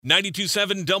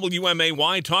92.7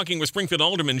 WMAY, talking with Springfield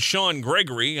Alderman Shawn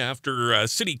Gregory after a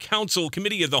City Council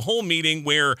Committee of the Whole meeting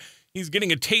where he's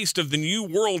getting a taste of the new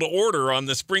world order on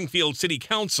the Springfield City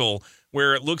Council,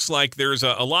 where it looks like there's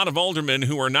a lot of aldermen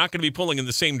who are not going to be pulling in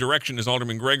the same direction as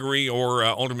Alderman Gregory or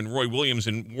Alderman Roy Williams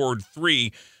in Ward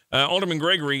 3. Alderman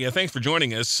Gregory, thanks for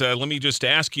joining us. Let me just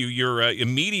ask you your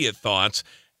immediate thoughts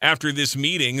after this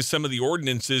meeting, some of the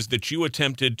ordinances that you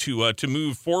attempted to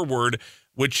move forward,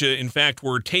 which, in fact,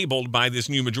 were tabled by this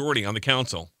new majority on the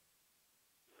council.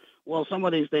 Well, some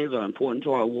of these things are important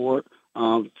to our ward.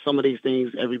 Some of these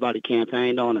things everybody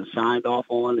campaigned on and signed off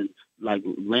on, and like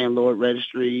landlord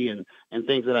registry and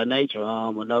things of that nature.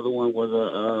 Another one was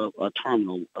a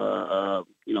terminal,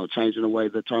 changing the way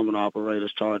the terminal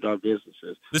operators charge our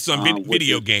businesses. This is on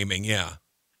video gaming, yeah.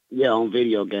 Yeah, on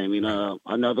video gaming.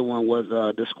 Another one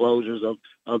was disclosures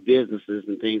of businesses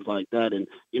and things like that. And,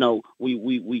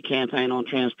 we campaign on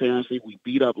transparency. We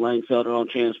beat up Langfelder on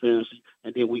transparency.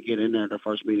 And then we get in there at the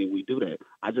first meeting, we do that.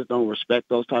 I just don't respect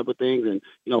those type of things. And,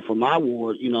 for my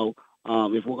ward,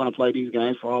 if we're going to play these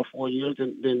games for all 4 years,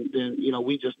 then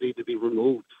we just need to be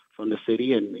removed from the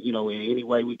city and, in any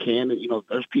way we can. And,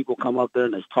 there's people come up there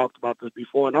and they've talked about this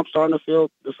before. And I'm starting to feel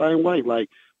the same way. Like,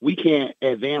 we can't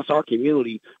advance our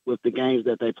community with the games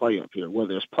that they play up here,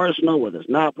 whether it's personal, whether it's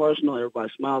not personal.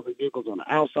 Everybody smiles and giggles on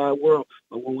the outside world,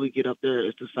 but when we get up there,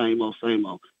 it's the same old, same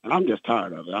old. And I'm just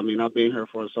tired of it. I mean, I've been here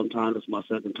for some time. This is my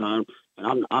second term,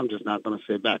 and I'm just not going to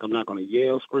sit back. I'm not going to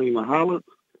yell, scream, or holler,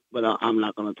 but I'm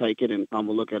not going to take it, and I'm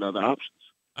going to look at other options.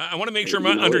 I want to make sure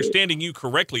I'm understanding you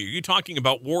correctly. Are you talking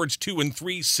about wards 2 and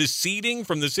 3 seceding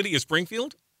from the city of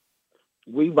Springfield?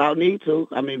 We about need to.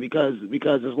 I mean, because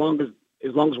as long as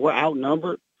we're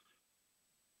outnumbered,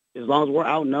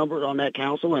 on that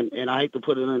council, and I hate to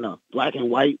put it in a black and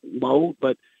white mode,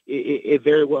 but it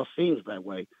very well seems that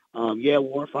way.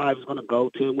 Ward 5 is going to go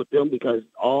 10 with them because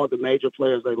all the major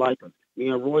players, they like us. Me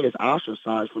and Roy is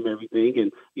ostracized from everything,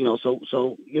 and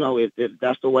if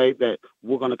that's the way that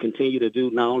we're going to continue to do,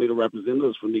 not only the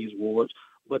representatives from these wards,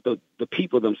 but the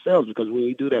people themselves, because when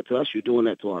you do that to us, you're doing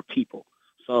that to our people.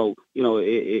 So,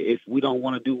 if we don't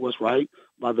want to do what's right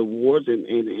by the wards and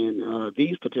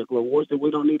these particular wards, then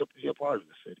we don't need to be a part of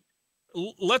the city.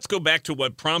 Let's go back to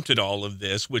what prompted all of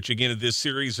this, which, again, this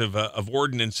series of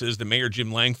ordinances that Mayor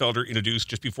Jim Langfelder introduced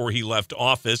just before he left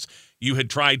office. You had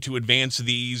tried to advance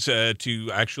these to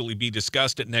actually be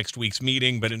discussed at next week's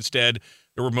meeting, but instead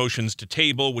there were motions to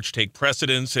table, which take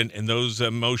precedence, and those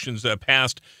motions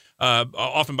passed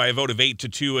often by a vote of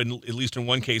 8-2, and at least in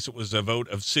one case it was a vote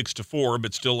of 6-4,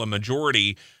 but still a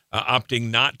majority opting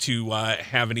not to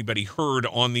have anybody heard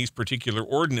on these particular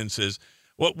ordinances.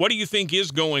 What do you think is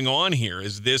going on here?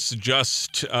 Is this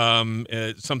just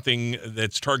something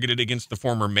that's targeted against the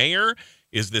former mayor?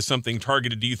 Is this something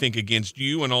targeted, do you think, against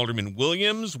you and Alderman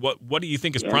Williams? What do you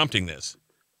think is prompting this?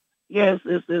 Yes,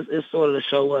 it's sort of to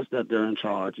show us that they're in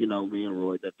charge, me and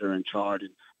Roy, that they're in charge.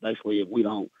 And basically, if we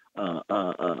don't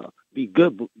be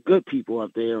good people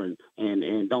up there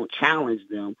and don't challenge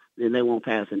them, then they won't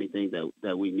pass anything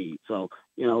that we need. So,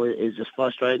 it's just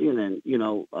frustrating, and,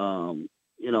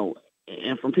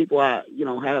 and from people I,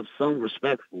 have some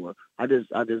respect for, I just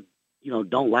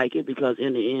don't like it, because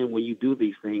in the end, when you do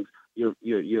these things,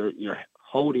 you're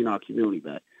holding our community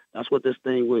back. That's what this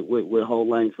thing with Whole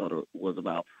Langfelder was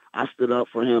about. I stood up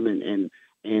for him and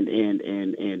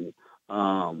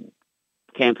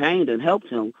campaigned and helped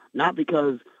him, not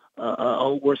because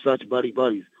we're such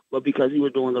buddies, but because he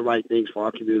was doing the right things for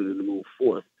our community to move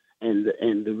forth. And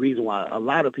the reason why a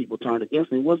lot of people turned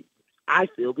against me was, I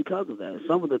feel, because of that.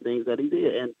 Some of the things that he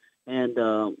did, and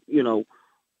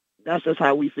that's just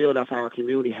how we feel. That's how our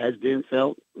community has been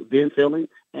feeling.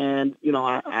 And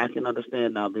I can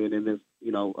understand now, being in this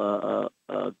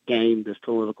game, this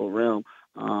political realm,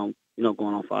 going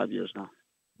on 5 years now.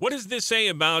 What does this say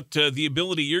about the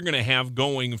ability you're going to have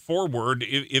going forward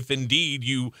if indeed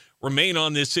you remain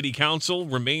on this city council,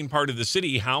 remain part of the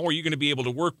city? How are you going to be able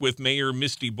to work with Mayor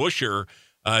Misty Buscher?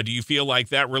 Do you feel like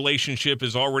that relationship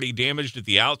is already damaged at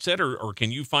the outset, or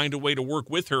can you find a way to work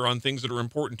with her on things that are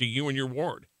important to you and your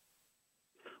ward?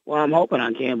 Well, I'm hoping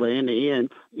I can, but in the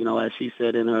end, as she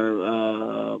said in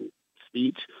her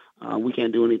speech, we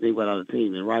can't do anything without a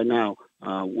team. And right now,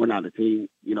 we're not a team.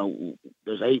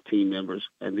 There's 8 team members,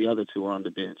 and the other 2 are on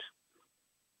the bench.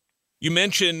 You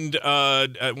mentioned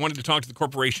wanted to talk to the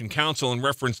Corporation Council and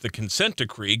reference the consent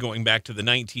decree going back to the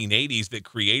 1980s that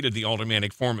created the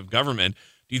aldermanic form of government.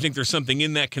 Do you think there's something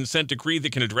in that consent decree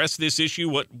that can address this issue?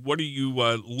 What are you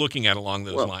looking at along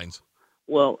those lines?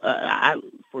 Well,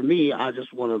 for me, I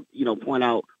just want to point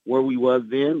out where we was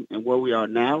then and where we are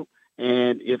now,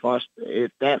 And if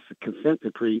that consent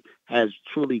decree has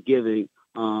truly given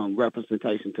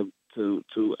representation to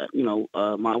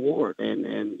my ward,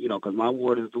 and because my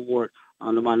ward is the ward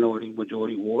on the minority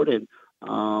majority ward, and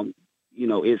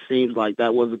it seems like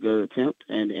that was a good attempt,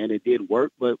 and it did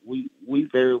work, but we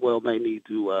very well may need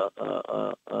to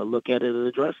look at it and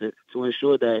address it to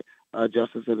ensure that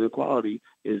justice and equality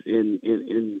is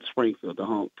in Springfield, the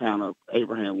hometown of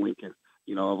Abraham Lincoln,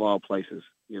 of all places.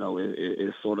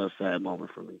 It's sort of a sad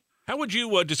moment for me. How would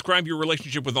you describe your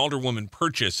relationship with Alderwoman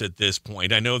Purchase at this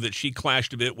point? I know that she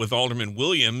clashed a bit with Alderman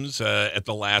Williams at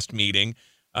the last meeting.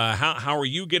 How are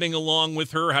you getting along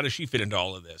with her? How does she fit into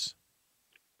all of this?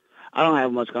 I don't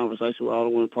have much conversation with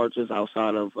Alderwoman Purchase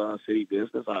outside of city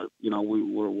business.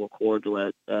 We're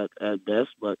cordial at best,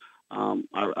 but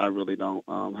I really don't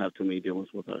have too many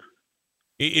dealings with her.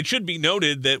 It should be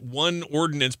noted that one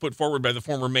ordinance put forward by the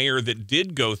former mayor that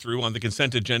did go through on the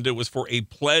consent agenda was for a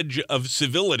pledge of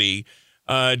civility.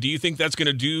 Do you think that's going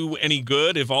to do any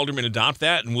good if aldermen adopt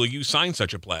that, and will you sign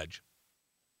such a pledge?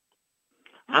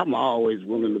 I'm always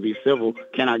willing to be civil.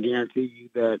 Can I guarantee you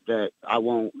that I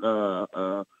won't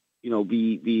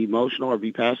be emotional or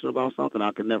be passionate about something?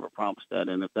 I can never promise that.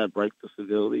 And if that breaks the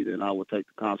civility, then I will take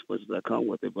the consequences that come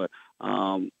with it. But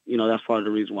that's part of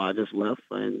the reason why I just left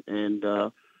and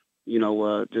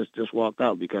just walked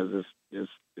out, because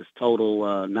it's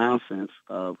total nonsense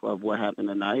of what happened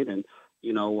tonight, and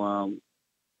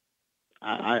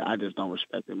I just don't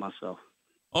respect it myself.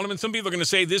 Alderman, some people are going to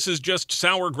say this is just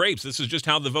sour grapes. This is just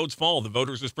how the votes fall. The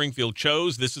voters of Springfield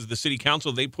chose. This is the city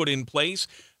council they put in place.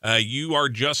 You are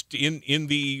just in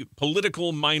the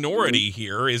political minority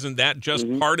here. Isn't that just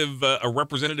part of a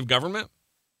representative government?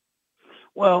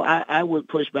 Well, I would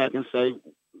push back and say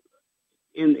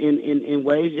in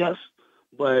ways, yes.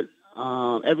 But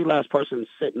every last person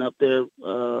sitting up there,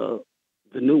 the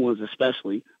new ones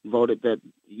especially, voted that,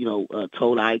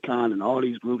 Toad Icon and all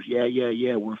these groups,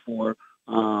 we're for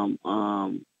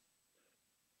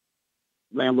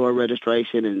landlord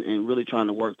registration and really trying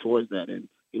to work towards that. And,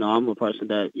 I'm a person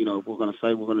that, if we're going to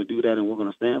say we're going to do that and we're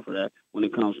going to stand for that, when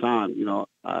it comes time,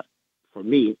 for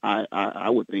me, I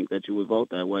would think that you would vote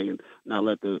that way and not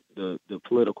let the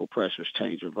political pressures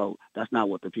change your vote. That's not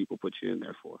what the people put you in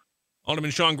there for.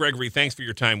 Alderman Shawn Gregory, thanks for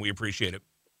your time. We appreciate it.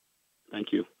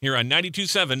 Thank you. Here on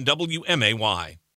 92.7 WMAY.